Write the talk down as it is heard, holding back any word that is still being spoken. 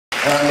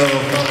That little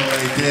fella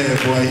right there,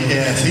 boy,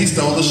 yes, he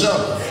stole the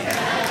show.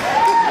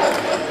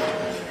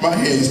 My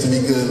hair used to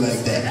be good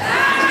like that.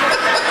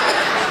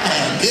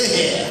 Good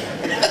hair.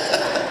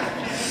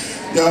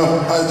 Yo,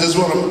 I just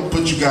want to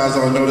put you guys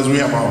on notice. We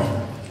have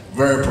a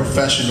very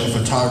professional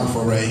photographer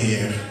right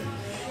here.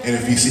 And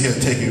if you see her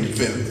taking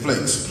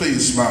flicks,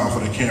 please smile for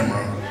the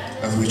camera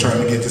as we're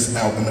trying to get this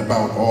out and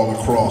about all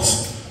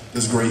across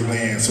this great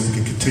land so we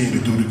can continue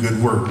to do the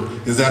good work.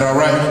 Is that all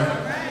right?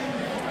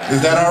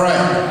 Is that all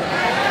right?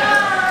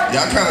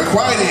 Y'all kind of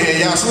quiet in here.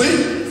 Y'all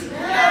sleep?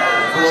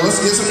 Well,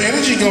 let's get some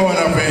energy going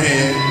up in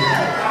here.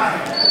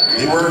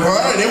 They work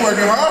hard. They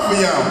working hard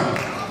for y'all.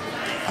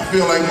 I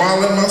feel like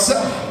Marlon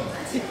myself.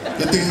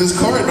 Good thing this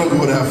card don't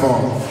go that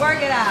far.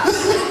 Work it out.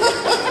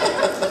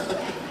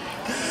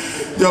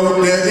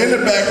 Yo, they're in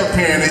the back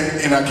preparing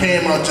it, and I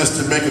came out just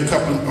to make a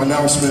couple of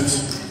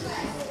announcements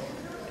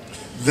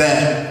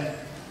that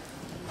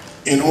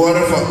in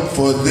order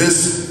for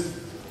this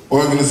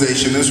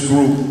organization, this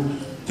group,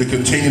 to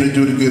continue to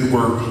do the good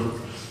work,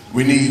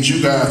 we need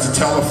you guys to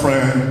tell a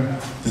friend,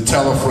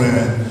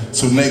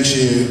 so next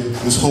year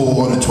this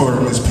whole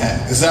auditorium is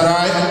packed. Is that all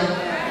right?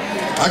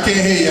 I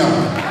can't hear y'all.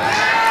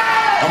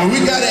 I mean,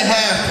 we got it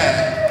half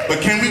packed, but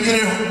can we get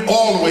it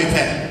all the way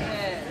packed?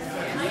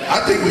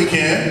 I think we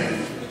can.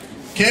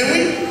 Can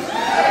we?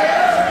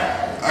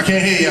 I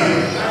can't hear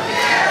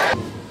y'all.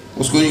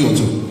 What school you go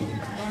to?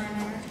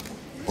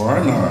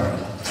 Barnard.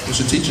 What's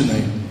your teacher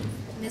name?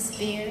 Miss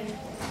Beard.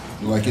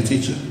 You like your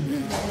teacher?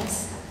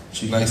 Yes.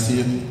 She nice to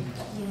you?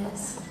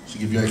 Yes. She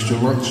give you extra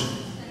lunch?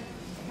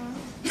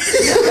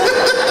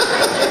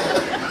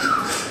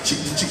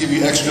 She give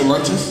you extra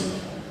lunches?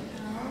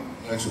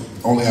 No.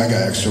 Only I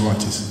got extra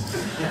lunches.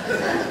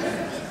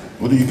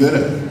 What are you good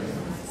at?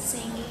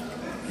 Singing.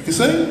 You can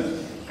sing?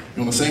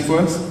 You want to sing for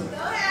us?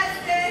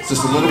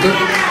 Just a little bit?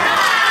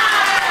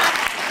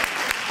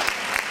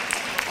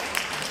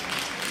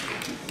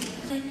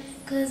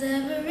 Cause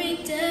every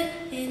day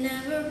and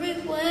every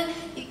way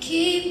you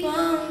keep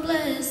on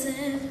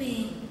blessing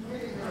me.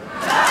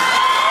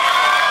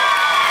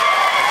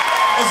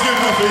 Let's give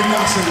it up for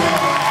Ignacio,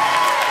 y'all.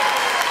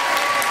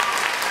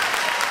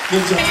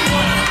 Good job.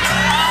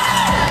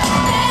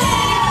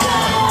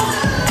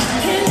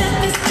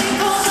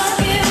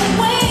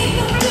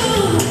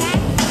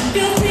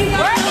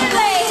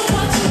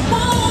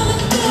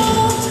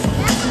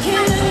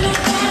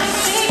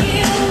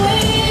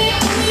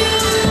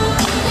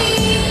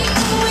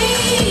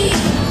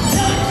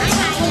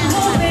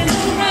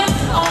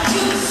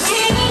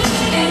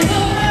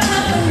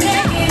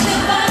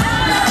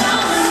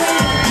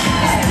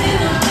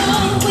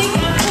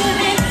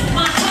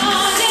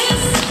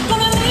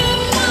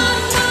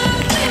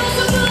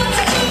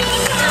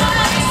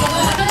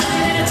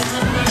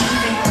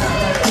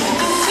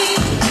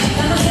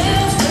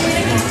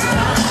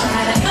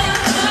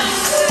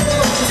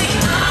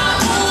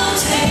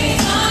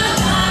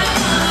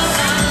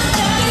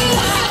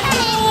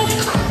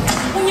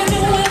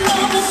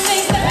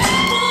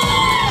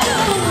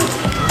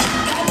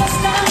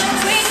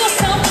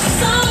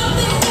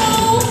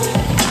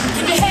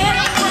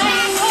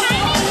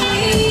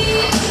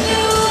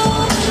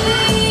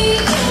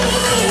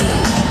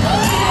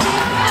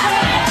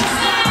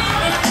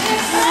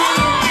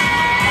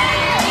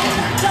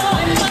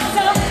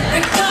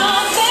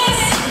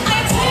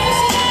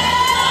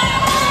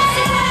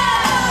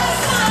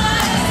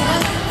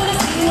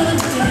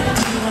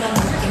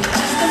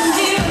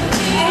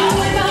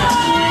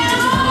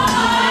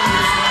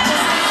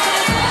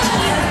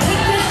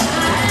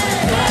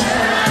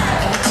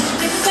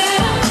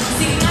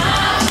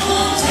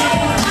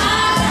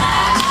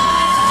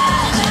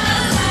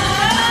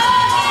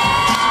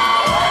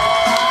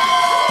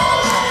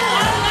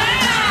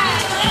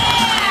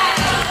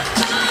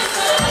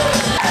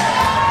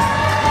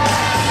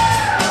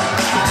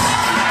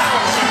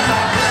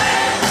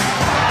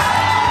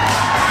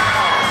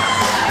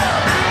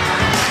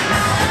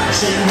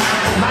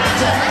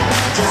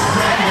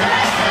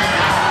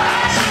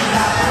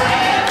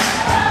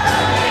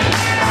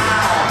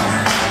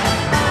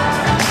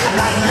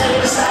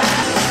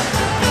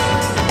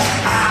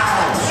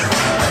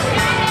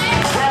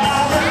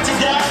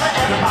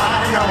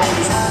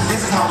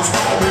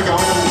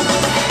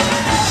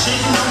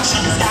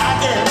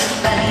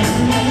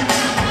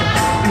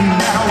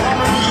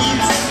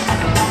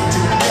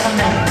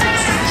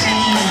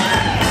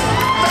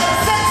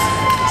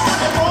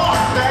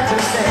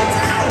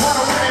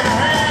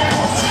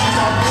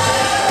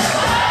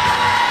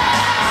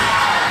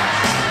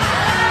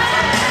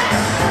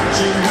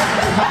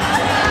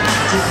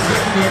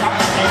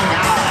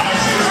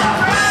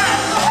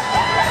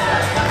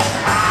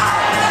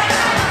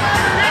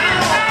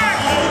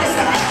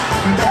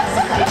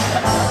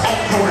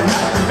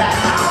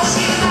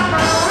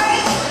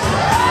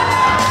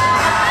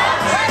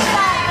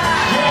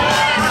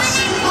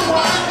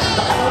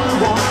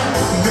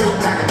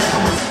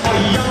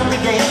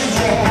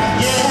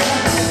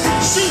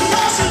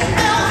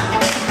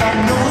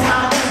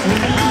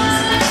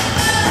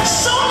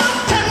 So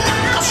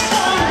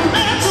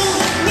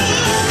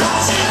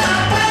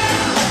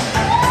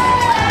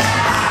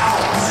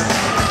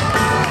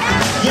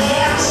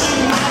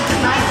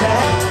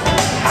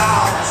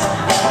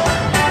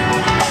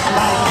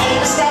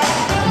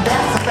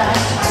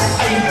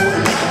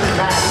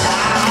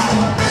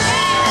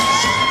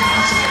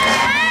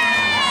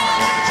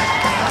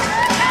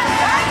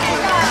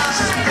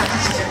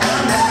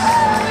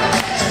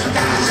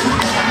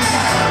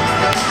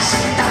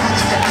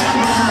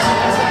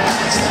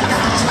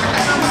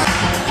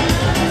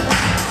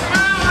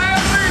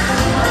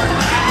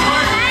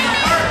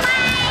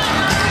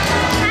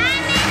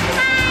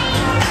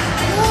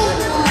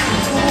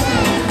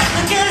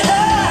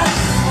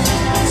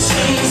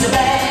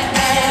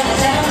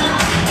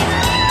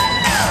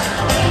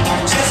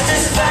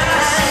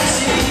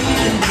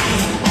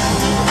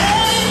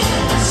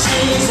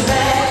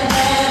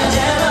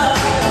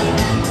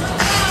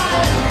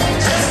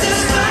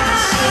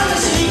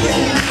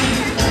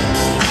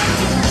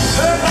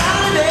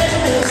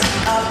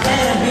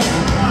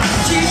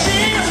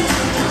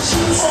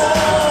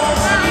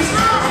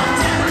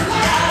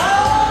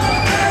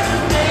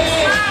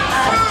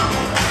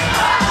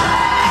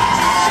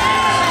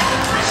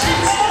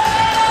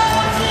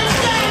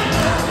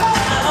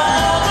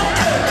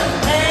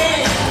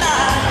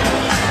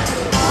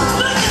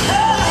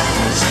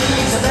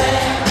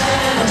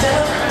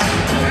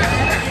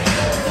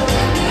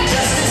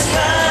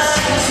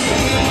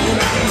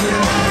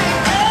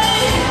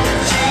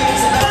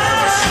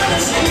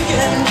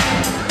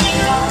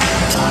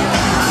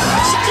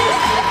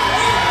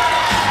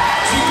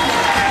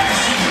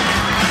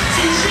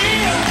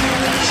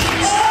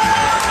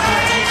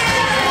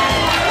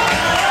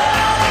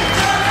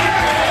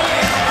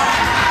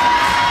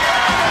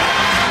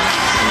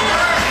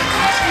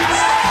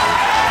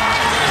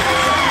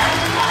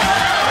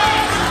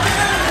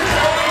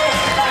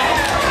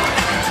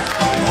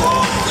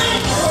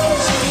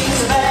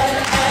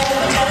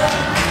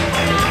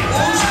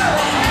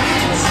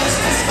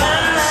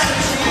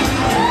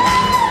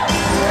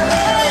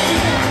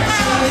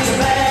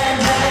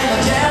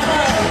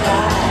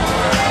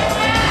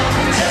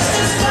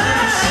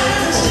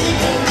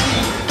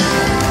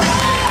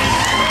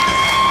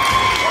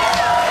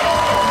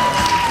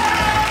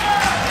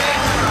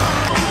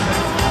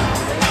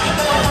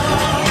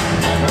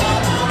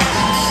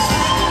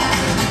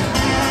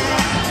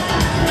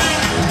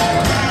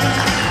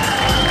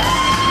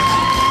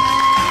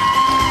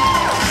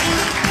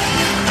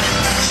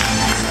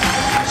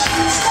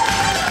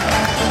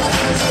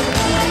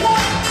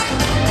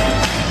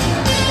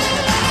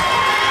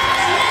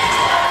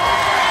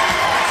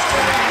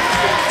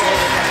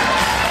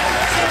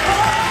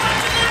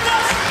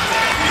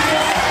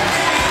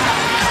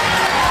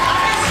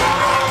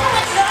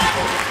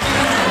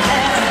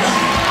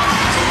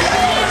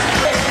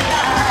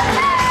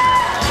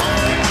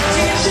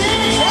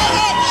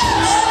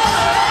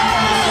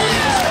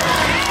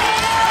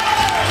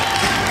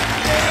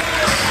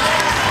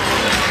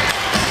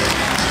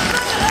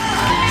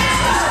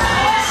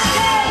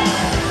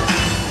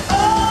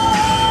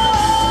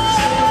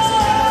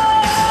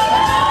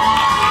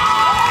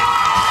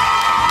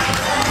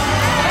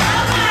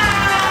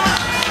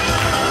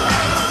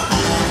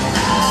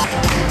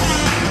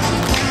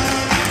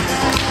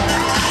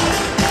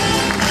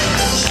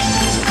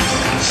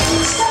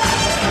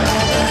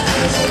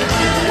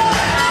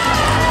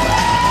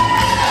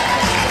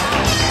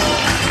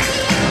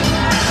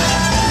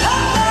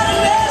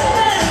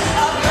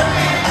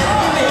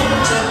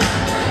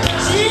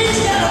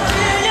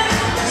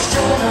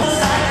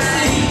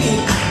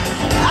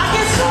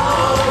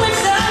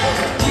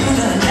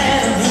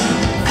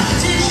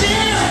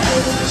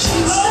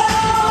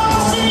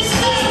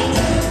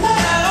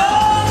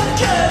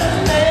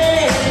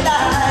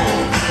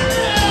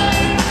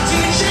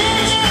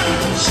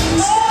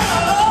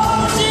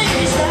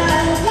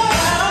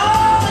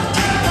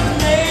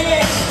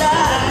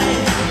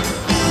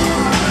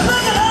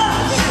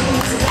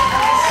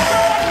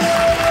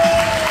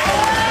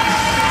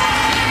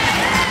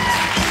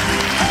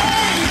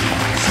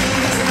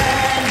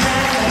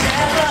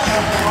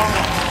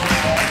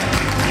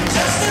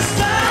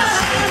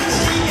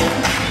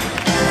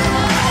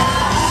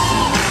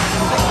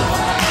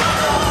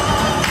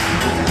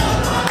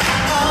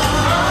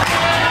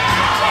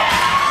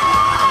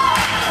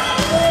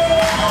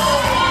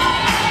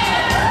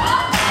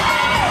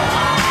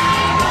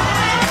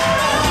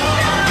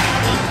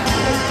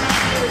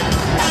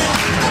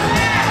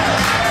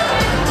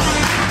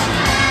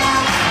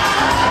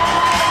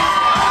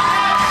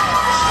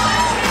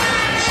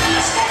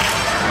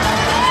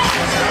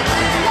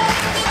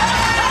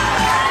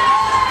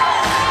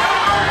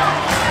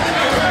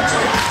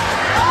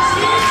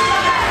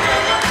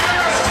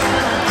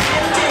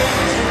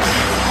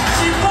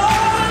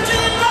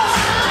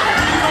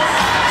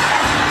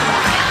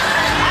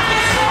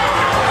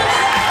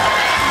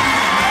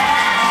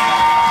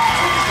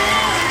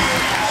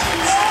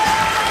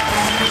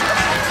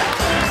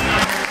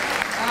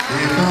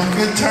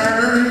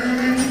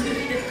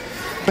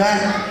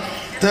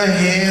the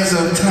hands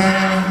of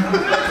time.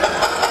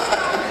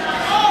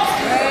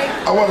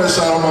 I want to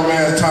shout out my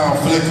man Tom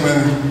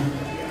Flickman,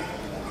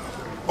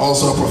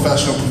 also a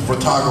professional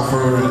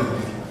photographer and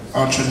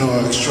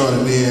entrepreneur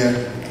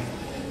extraordinaire.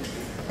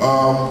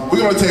 We're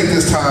going to take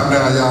this time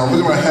now, y'all.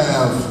 We're going to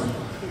have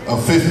a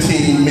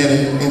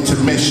 15-minute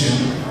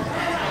intermission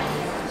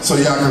so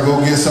y'all can go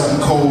get something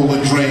cold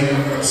to drink,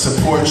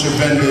 support your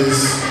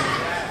vendors.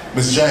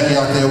 Miss Jackie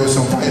out there with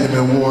some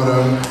vitamin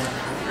water.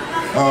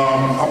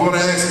 I'm going to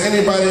ask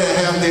anybody that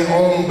have their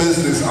own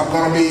business, I'm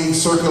going to be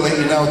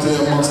circulating out there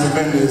amongst the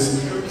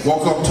vendors.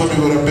 Walk up to me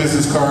with a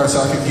business card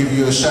so I can give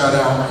you a shout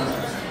out.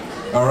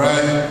 All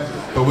right?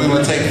 But we're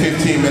going to take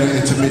 15-minute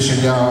intermission,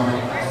 y'all.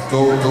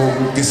 Go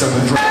get something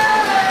to drink.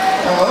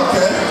 Oh,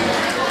 okay.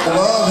 I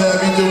love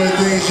have you doing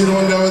things you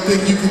don't never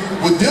think you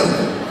would do.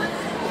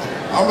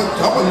 I'm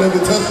a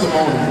living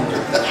testimony.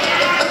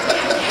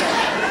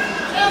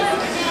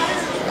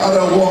 I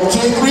done walked 2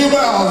 or 3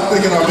 miles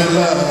thinking I'm in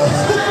love.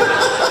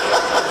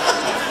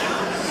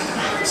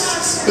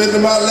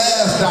 Spending my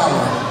last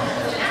dollar.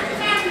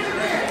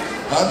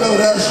 I know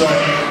that's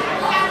right.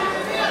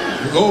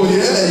 Oh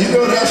yeah, you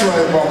know that's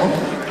right, mama.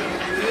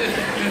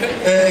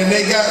 And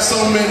they got so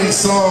many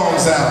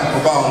songs out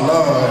about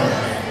love.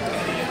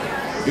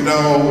 You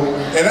know,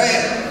 and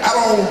I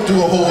don't do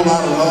a whole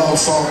lot of love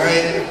songs.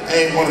 I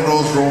ain't one of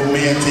those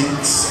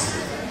romantics.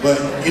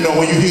 But you know,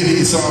 when you hear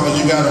these songs,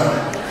 you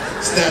gotta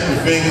snap your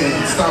finger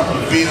and stomp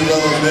your feet a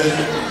little bit.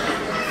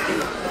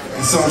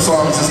 And some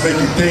songs just make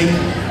you think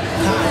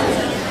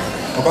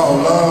about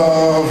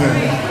love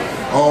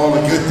and all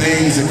the good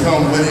things that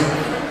come with it.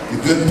 The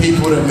good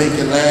people that make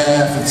you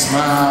laugh and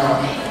smile.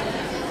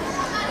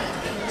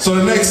 So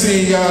the next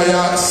scene,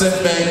 y'all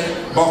sit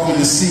back, buckle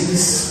your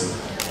seats,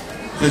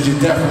 because you're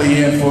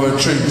definitely in for a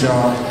treat,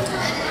 y'all.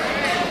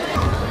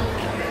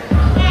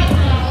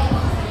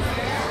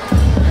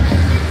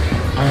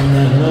 I'm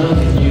not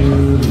loving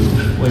you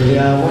the way I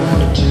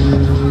want to,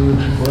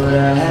 what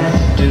I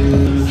have to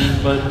do,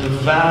 but the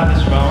vibe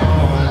is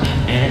wrong,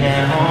 and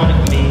it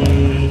haunted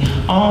me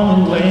all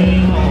the way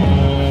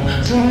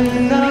home. So you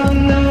never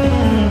know,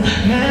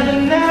 never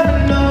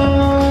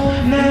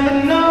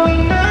know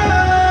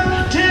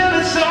enough till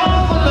it's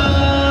over,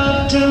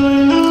 love, till we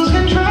lose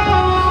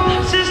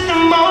control,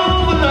 system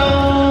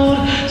overload,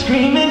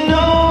 screaming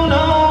no,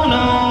 no,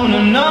 no, no,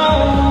 no.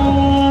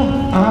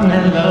 I'm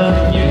not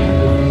loving you.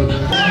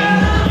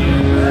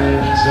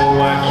 So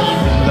I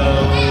keep it low,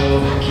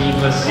 keep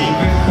a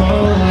secret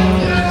code,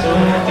 so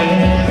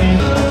every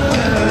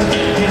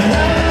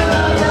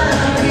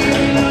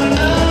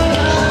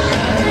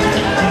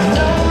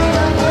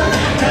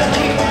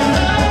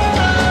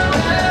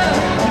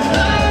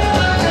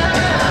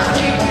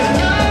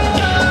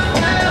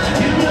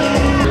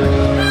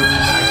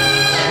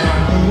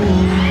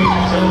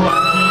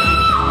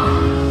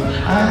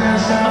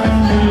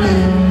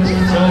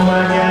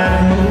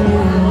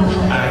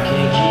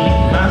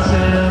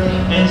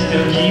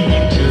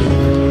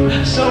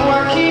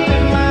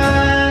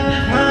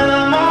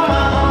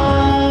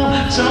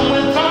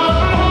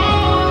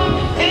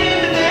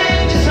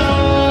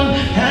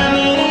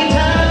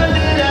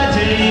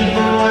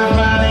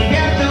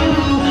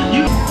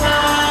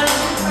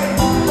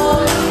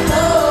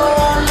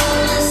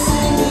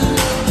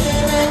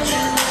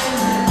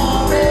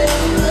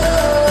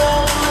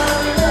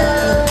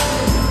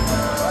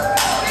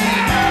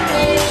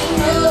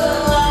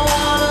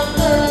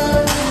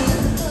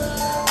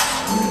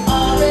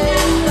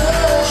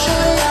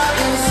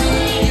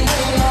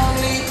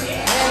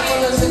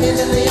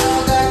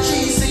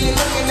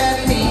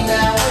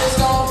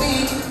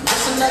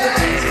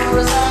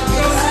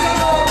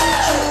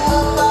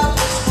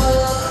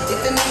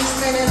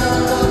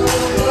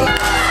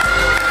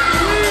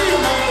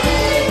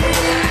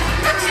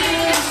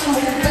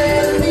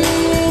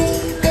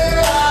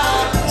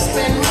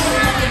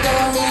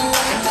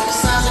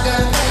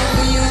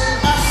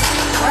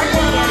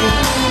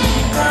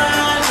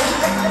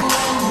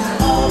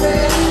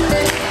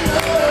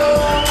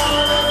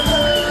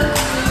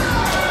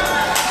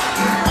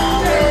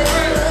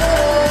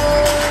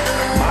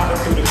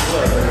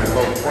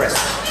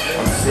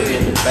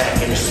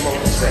back in the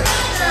smoke section.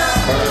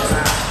 Bird's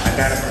eye, I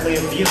got a clear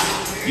view.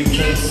 You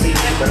can't see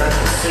me, but I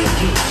can see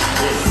you.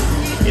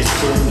 It's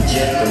cool,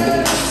 jet, the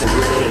movies, and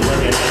really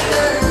looking at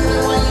me.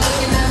 Why you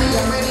looking at me?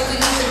 I'm ready to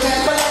use the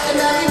cat. But after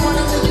now, you want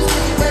to you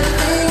see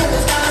everything, and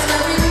it's kind of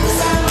scary.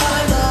 Cause I'm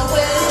on the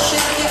way,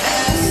 shake your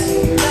ass.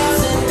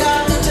 Dancing,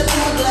 got to touch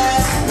my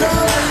glass. No,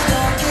 you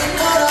don't get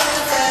caught up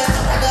too fast.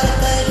 I got a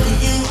thing for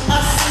you.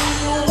 I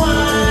see you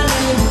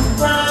whining,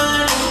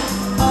 grinding,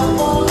 up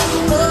on the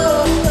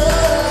floor.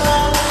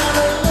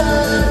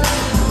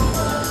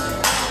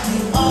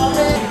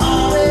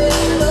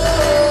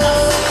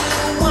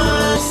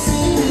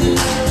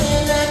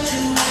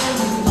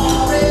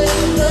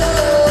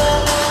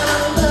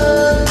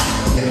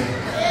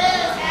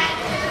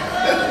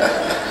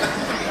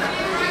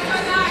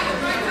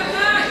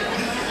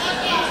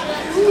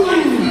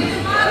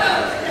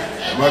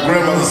 My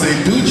grandmother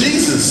said, do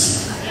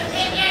Jesus.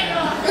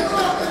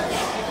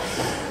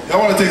 I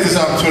want to take this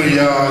opportunity,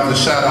 y'all, to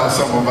shout out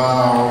some of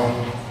our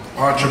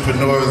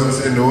entrepreneurs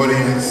that's in the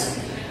audience.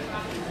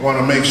 I want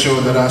to make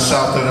sure that I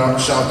shout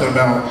them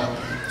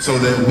out so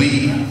that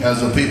we,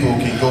 as a people,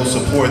 can go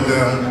support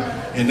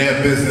them in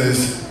their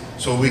business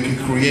so we can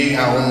create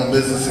our own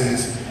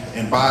businesses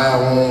and buy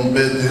our own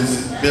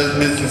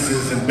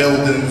businesses and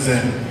buildings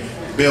and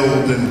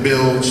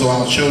build so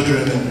our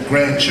children and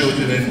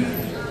grandchildren and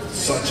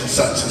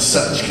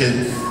such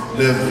can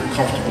live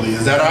comfortably.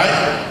 Is that all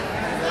right?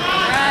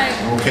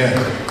 Okay.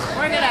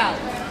 Work it out.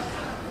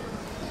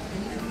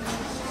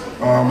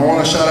 I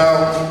want to shout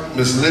out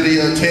Miss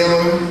Lydia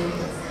Taylor.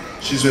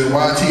 She's with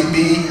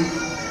YTB,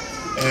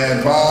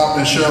 and Bob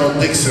and Cheryl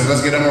Dixon.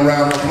 Let's give them a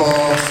round of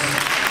applause.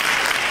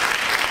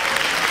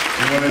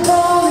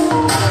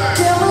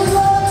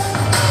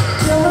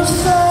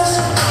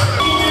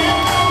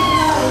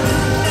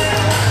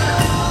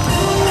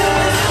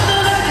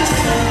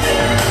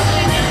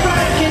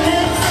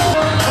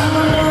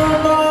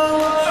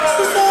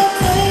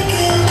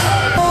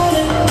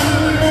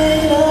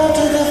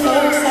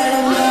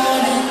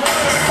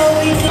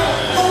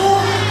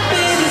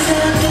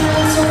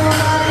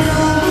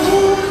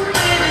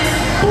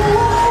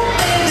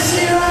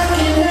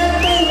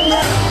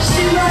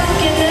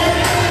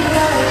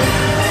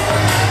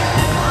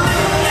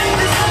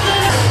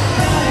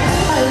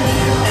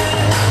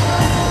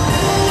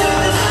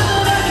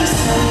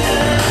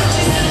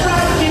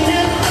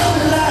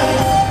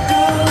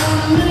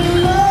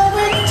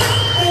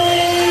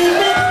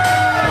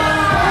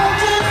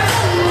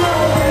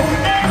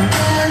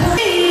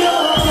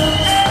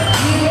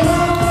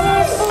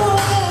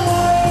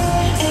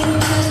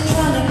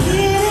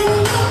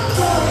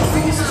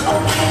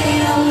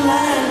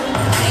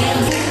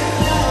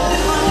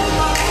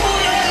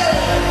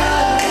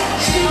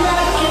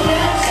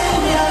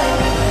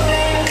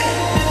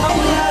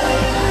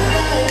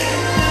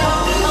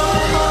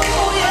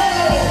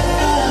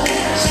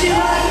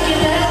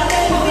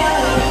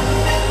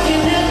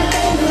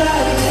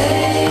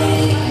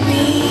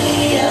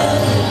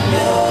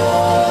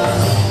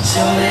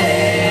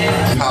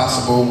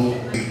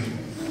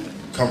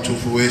 Come to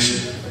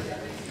fruition.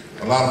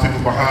 A lot of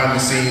people behind the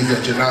scenes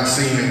that you're not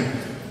seeing.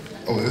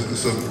 Oh,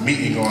 it's a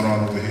meeting going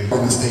on over here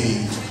on the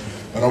stage.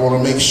 But I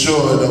want to make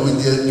sure that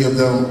we did give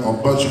them a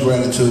bunch of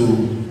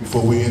gratitude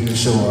before we end the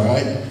show, all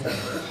right?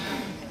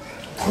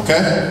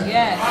 Okay?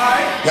 Yes.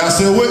 Y'all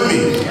still with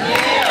me?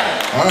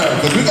 Yeah. All right,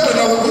 because we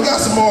got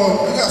some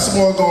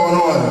more going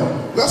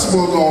on. We got some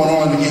more going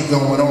on to get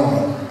going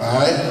on, all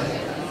right?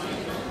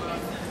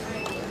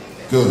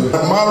 Good.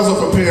 The models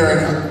are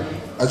preparing.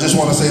 I just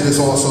want to say this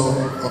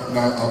also.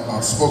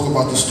 I spoke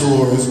about the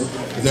stores.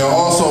 There are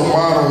also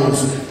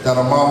models that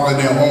are modeling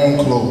their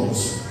own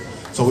clothes.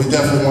 So we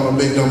definitely want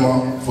to big them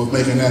up for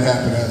making that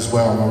happen as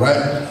well, all right?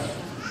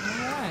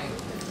 All right.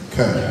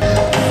 Okay.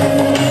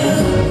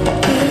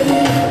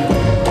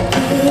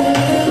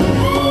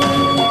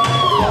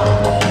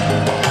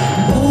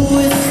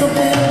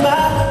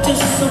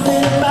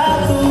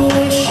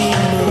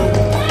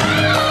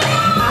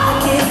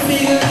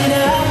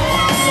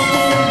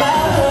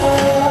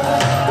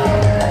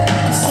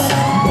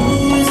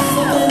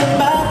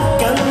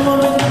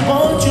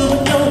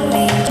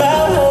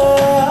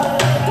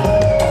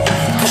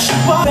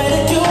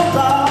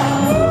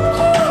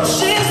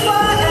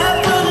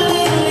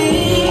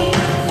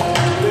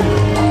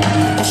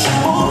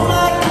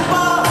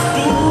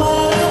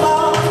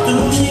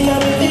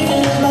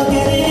 Everything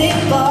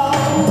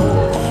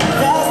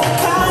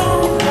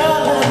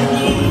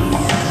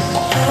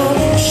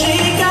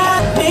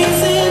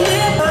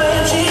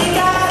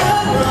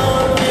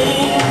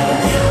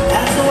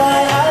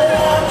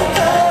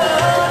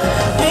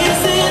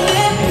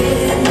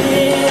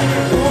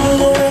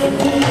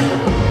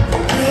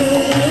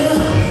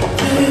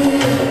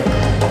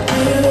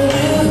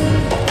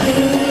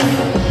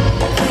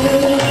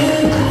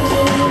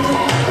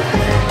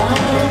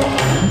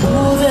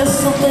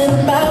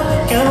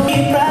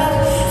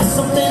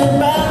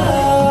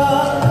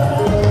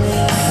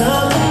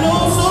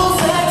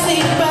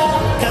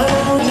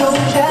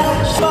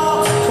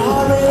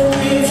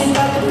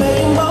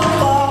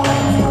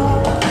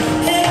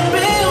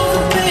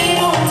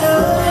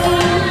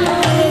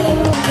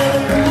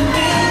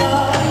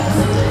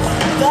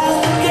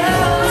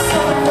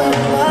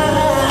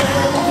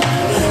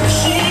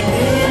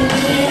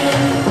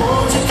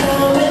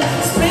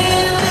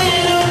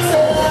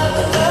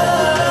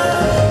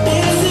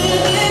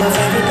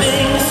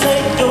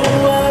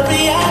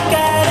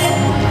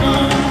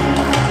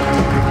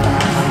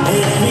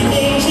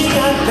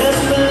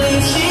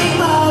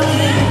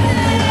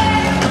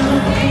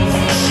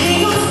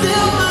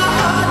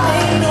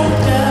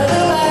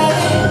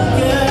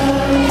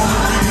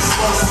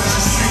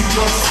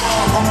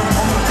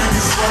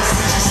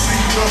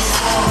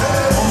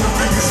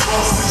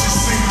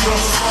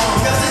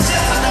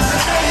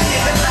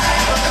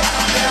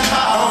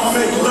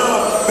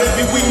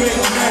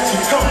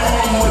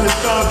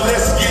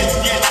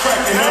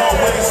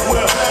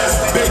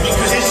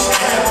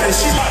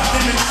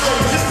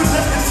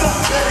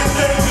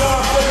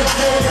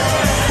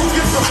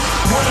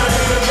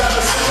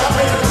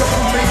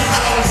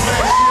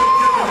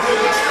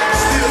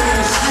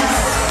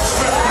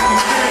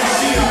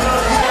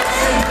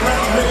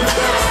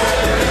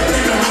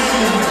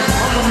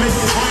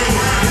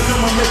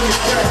the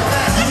track.